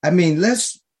 I mean,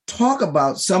 let's talk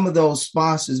about some of those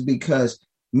sponsors, because,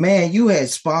 man, you had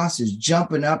sponsors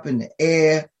jumping up in the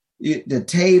air. The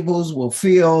tables were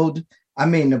filled. I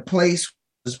mean, the place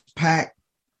was packed.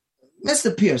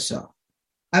 Mr. Pearsall,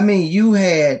 I mean, you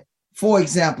had, for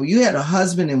example, you had a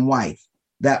husband and wife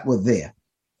that were there.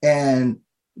 And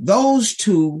those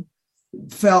two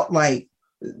felt like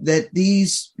that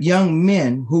these young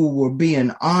men who were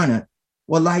being honored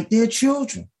were like their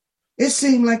children. It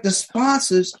seemed like the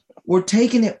sponsors were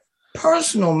taking it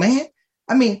personal, man.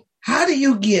 I mean, how do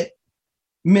you get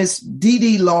Miss Dee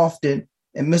Dee Lofton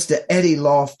and Mr. Eddie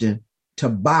Lofton to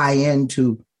buy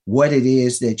into what it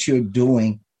is that you're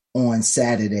doing on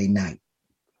Saturday night?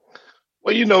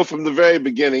 Well, from the very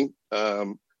beginning,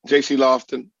 J.C.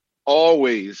 Lofton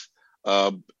always,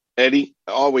 Eddie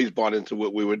always bought into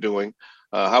what we were doing.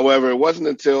 However, it wasn't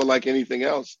until, like anything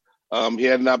else, he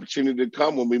had an opportunity to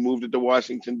come when we moved it to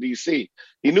Washington, D.C.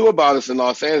 He knew about us in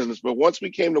Los Angeles, but once we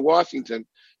came to Washington,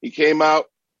 he came out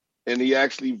and he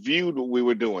actually viewed what we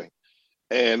were doing.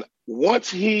 And once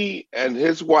he and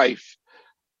his wife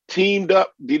teamed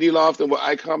up, Dee Dee Lofton with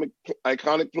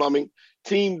Iconic Plumbing,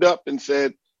 teamed up and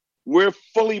said, we're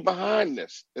fully behind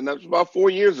this. And that was about 4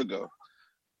 years ago.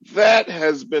 That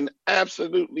has been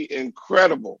absolutely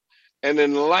incredible and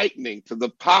enlightening to the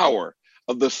power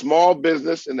of the small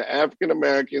business and the African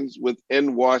Americans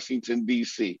within Washington,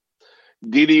 D.C.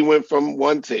 Dee Dee went from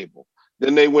one table,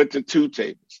 then they went to 2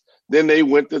 tables, then they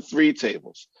went to 3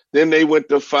 tables, then they went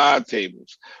to 5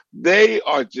 tables. They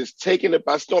are just taking it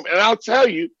by storm. And I'll tell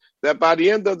you that by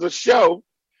the end of the show,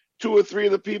 2 or 3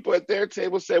 of the people at their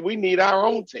table said, we need our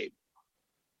own table.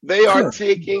 They are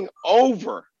taking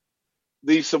over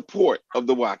the support of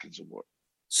the Watkins Award.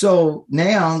 So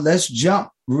now let's jump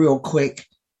real quick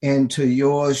into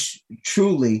yours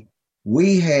truly.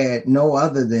 We had no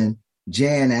other than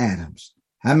Jan Adams.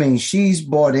 I mean, she's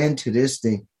bought into this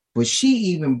thing, but she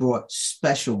even brought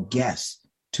special guests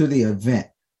to the event.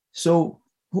 So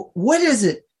what is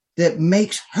it that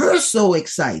makes her so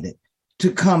excited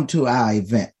to come to our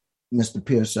event, Mr.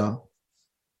 Pearsall?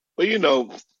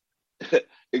 Well,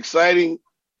 exciting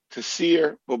to see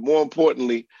her, but more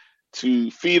importantly, to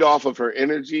feed off of her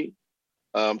energy,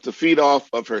 to feed off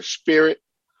of her spirit,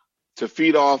 to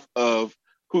feed off of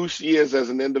who she is as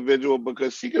an individual,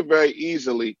 because she could very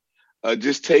easily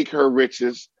just take her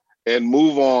riches and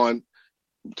move on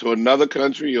to another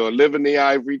country or live in the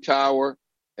ivory tower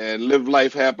and live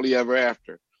life happily ever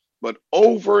after. But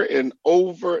over and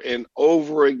over and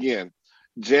over again,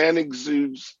 Jan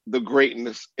exudes the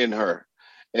greatness in her.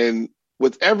 And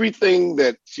with everything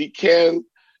that she can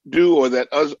do or that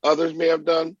others may have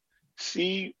done,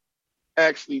 she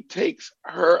actually takes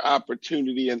her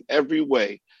opportunity in every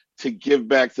way to give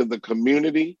back to the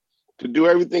community, to do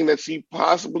everything that she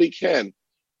possibly can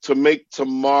to make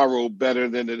tomorrow better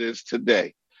than it is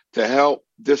today, to help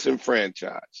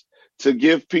disenfranchise, to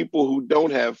give people who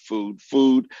don't have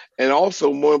food, and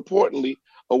also, more importantly,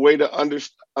 a way to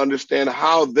understand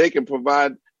how they can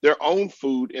provide their own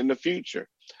food in the future.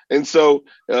 And so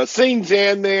seeing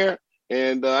Jan there,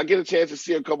 and I get a chance to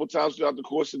see her a couple times throughout the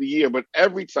course of the year, but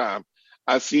every time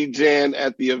I see Jan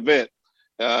at the event,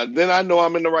 then I know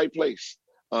I'm in the right place.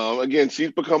 Again,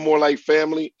 she's become more like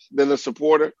family than a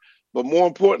supporter, but more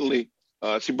importantly,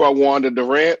 she brought Wanda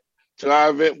Durant to our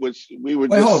event, which we were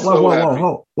happy.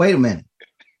 Whoa. Wait a minute.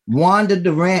 Wanda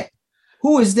Durant,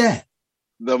 who is that?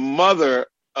 The mother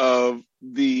of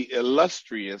the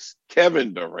illustrious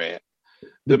Kevin Durant,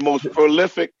 the most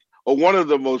prolific, or one of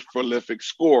the most prolific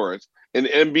scorers in the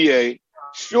NBA,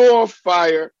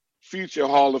 surefire future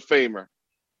Hall of Famer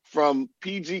from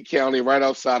PG County, right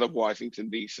outside of Washington,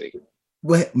 D.C.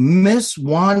 Well, Miss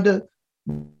Wanda,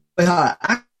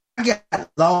 I got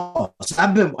lost.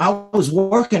 I was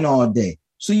working all day.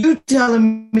 So you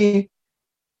telling me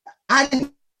I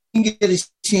didn't get a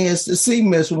chance to see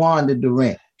Miss Wanda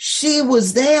Durant? She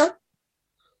was there?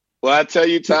 Well, I tell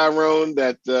you, Tyrone,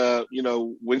 that,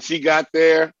 when she got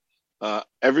there,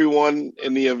 everyone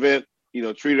in the event,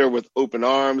 treated her with open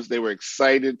arms. They were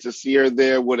excited to see her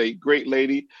there. What a great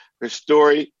lady. Her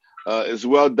story is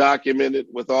well documented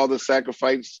with all the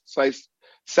sacrifices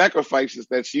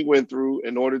that she went through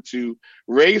in order to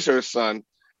raise her son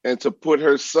and to put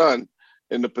her son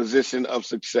in the position of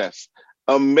success.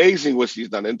 Amazing what she's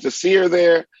done. And to see her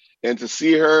there and to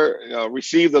see her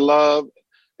receive the love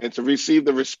and to receive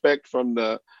the respect from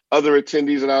the other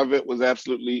attendees at our event was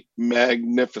absolutely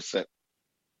magnificent.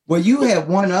 Well, you had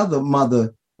one other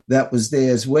mother that was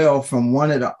there as well from one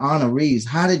of the honorees.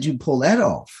 How did you pull that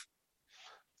off?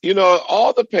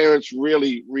 All the parents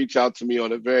really reach out to me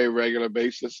on a very regular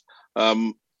basis.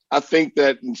 I think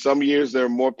that in some years there are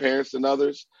more parents than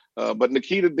others. But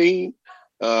Nikita Dean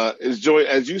is joined,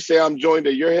 as you say, I'm joined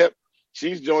at your hip.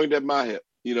 She's joined at my hip.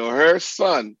 Her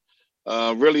son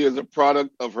really is a product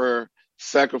of her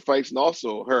sacrifice and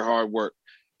also her hard work.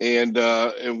 And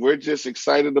we're just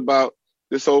excited about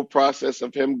this whole process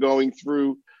of him going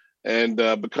through and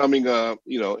becoming an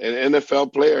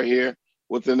NFL player here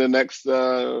within the next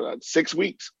 6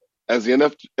 weeks as the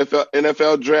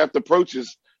NFL draft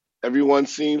approaches Everyone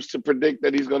seems to predict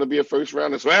that he's going to be a first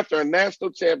rounder. So after a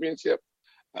national championship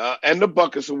and the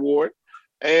Buckus Award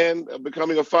and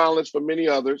becoming a finalist for many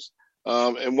others,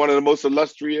 and one of the most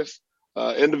illustrious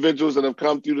individuals that have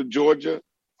come through the Georgia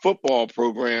football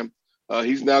program,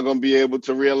 he's now going to be able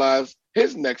to realize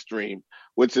his next dream,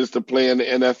 which is to play in the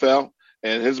NFL.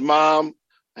 And his mom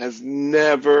has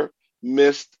never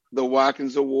missed the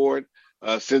Watkins Award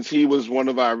since he was one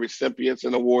of our recipients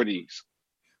and awardees.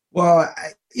 Well,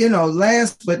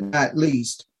 last but not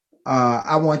least,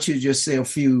 I want you to just say a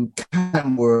few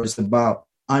kind words about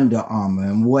Under Armour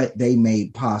and what they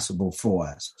made possible for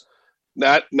us.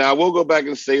 Now we'll go back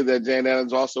and say that Jan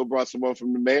Adams also brought someone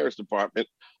from the mayor's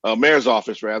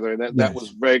office, and that was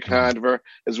very kind of her,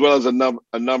 as well as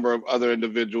a number of other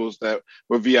individuals that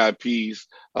were VIPs,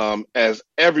 as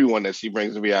everyone that she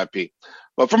brings a VIP.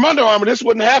 But from Under Armour, this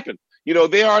wouldn't happen.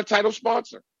 They are a title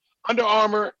sponsor. Under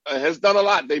Armour has done a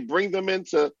lot. They bring them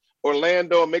into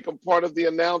Orlando and make them part of the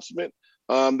announcement.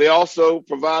 They also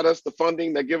provide us the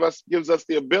funding that gives us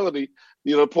the ability,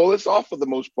 to pull this off for the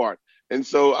most part. And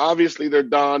so obviously they're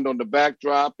donned on the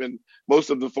backdrop and most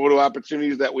of the photo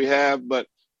opportunities that we have. But,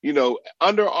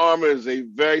 Under Armour is a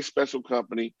very special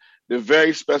company. They're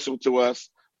very special to us.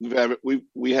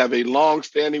 We have a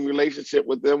long-standing relationship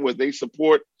with them where they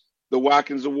support the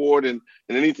Watkins Award and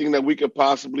anything that we could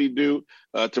possibly do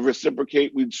to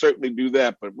reciprocate, we'd certainly do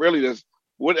that. But really,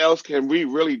 what else can we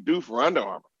really do for Under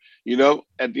Armour?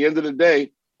 At the end of the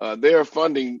day, they are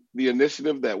funding the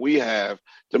initiative that we have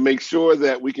to make sure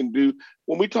that we can do,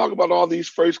 when we talk about all these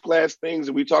first-class things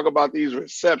and we talk about these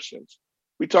receptions,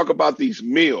 we talk about these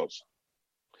meals,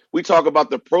 we talk about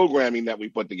the programming that we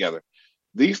put together.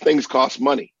 These things cost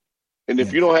money. And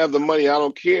if you don't have the money, I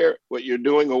don't care what you're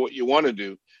doing or what you want to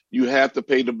do, you have to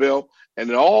pay the bill. And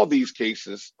in all these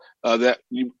cases and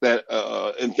things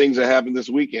that happened this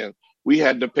weekend, we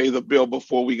had to pay the bill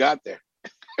before we got there.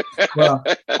 Well,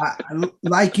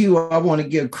 I want to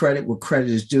give credit where credit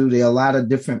is due. There are a lot of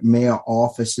different mayor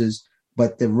offices,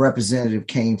 but the representative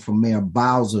came from Mayor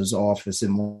Bowser's office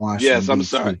in Washington. Yes, I'm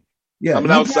sorry. Yeah, I'm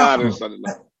an outsider.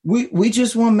 We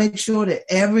just want to make sure that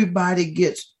everybody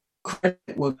gets credit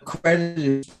where credit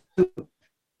is due.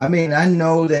 I mean, I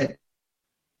know that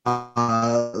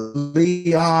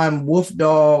Leon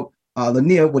Wolfdog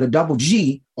Lanier with a double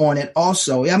G on it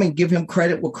also. I mean, give him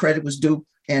credit where credit was due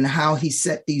and how he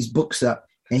set these books up.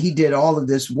 And he did all of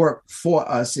this work for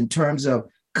us in terms of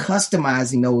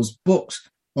customizing those books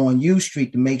on U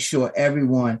Street to make sure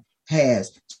everyone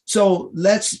has. So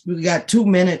we got 2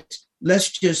 minutes.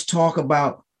 Let's just talk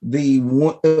about the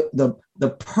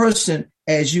person,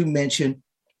 as you mentioned,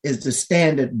 is the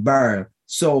standard bearer.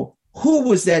 So who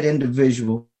was that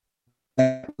individual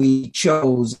that we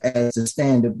chose as the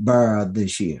standard bearer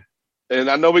this year? And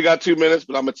I know we got 2 minutes,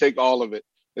 but I'm going to take all of it.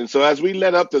 And so as we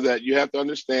led up to that, you have to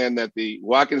understand that the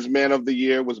Watkins Man of the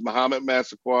Year was Muhammad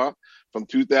Massaquoi from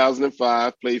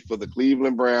 2005, played for the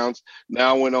Cleveland Browns,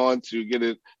 now went on to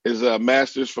get his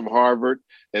master's from Harvard,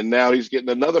 and now he's getting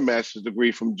another master's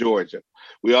degree from Georgia.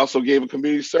 We also gave a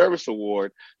community service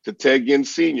award to Ted Ginn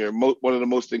Sr., one of the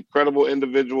most incredible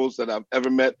individuals that I've ever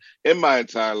met in my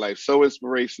entire life. So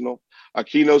inspirational. Our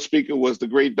keynote speaker was the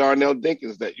great Darnell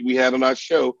Dinkins that we had on our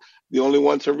show, the only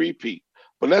one to repeat.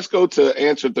 But let's go to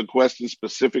answer the question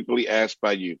specifically asked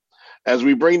by you. As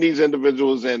we bring these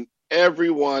individuals in,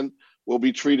 everyone will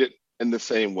be treated in the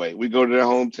same way. We go to their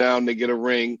hometown, they get a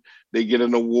ring, they get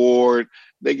an award,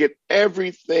 they get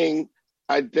everything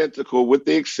identical with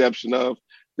the exception of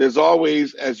there's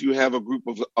always, as you have a group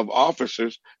of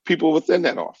officers, people within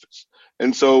that office.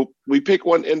 And so we pick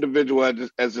one individual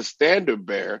as a standard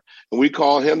bearer, and we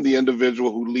call him the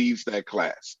individual who leads that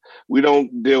class. We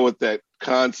don't deal with that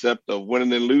concept of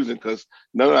winning and losing because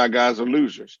none of our guys are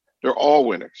losers. They're all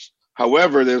winners.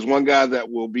 However, there's one guy that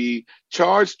will be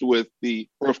charged with the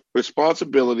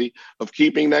responsibility of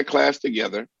keeping that class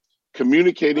together,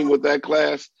 communicating with that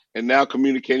class, and now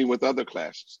communicating with other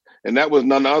classes. And that was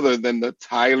none other than the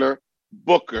Tyler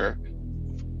Booker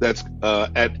that's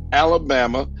at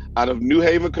Alabama, out of New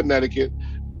Haven, Connecticut,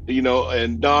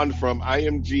 and donned from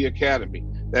IMG Academy.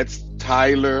 That's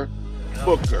Tyler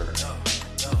Booker.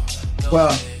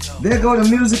 Well, there go the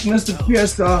music, Mr.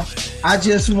 Pearsall. I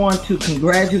just want to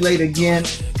congratulate again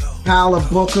Tyler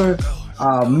Booker,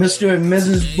 Mr. and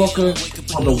Mrs. Booker,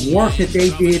 for the work that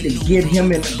they did to get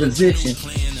him in a position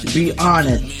to be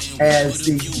honored as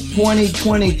the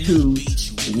 2022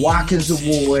 Watkins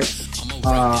Award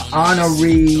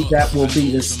honoree that will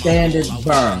be the standard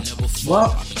bearer.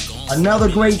 Well,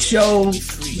 another great show,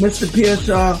 Mr.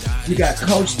 Pearsall. You got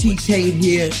Coach T. Tate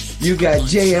here. You got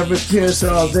J. Everett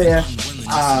Pearsall there.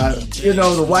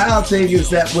 The wild thing is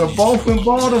that we're both in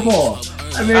Baltimore.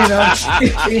 I mean,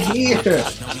 I'm here.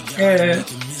 And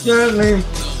certainly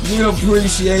we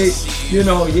appreciate, you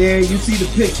see the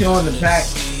picture on the back.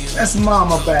 That's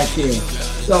Mama back there.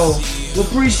 So we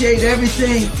appreciate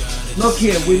everything. Look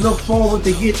here, we look forward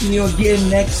to getting you again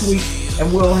next week,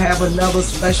 and we'll have another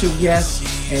special guest.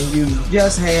 And you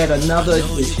just had another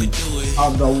edition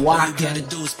of the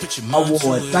Watkins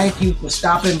Award. Thank you for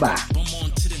stopping by.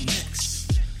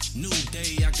 New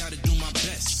day, I gotta do my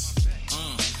best.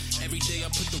 Every day I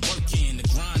put the work in. The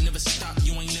grind never stop.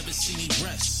 You ain't never see me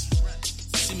rest.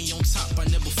 See me on top, I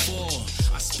never fall.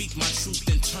 I speak my truth,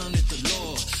 then turn it to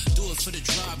law. Do it for the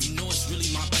drive, you know it's really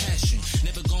my passion.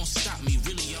 Never gonna stop me.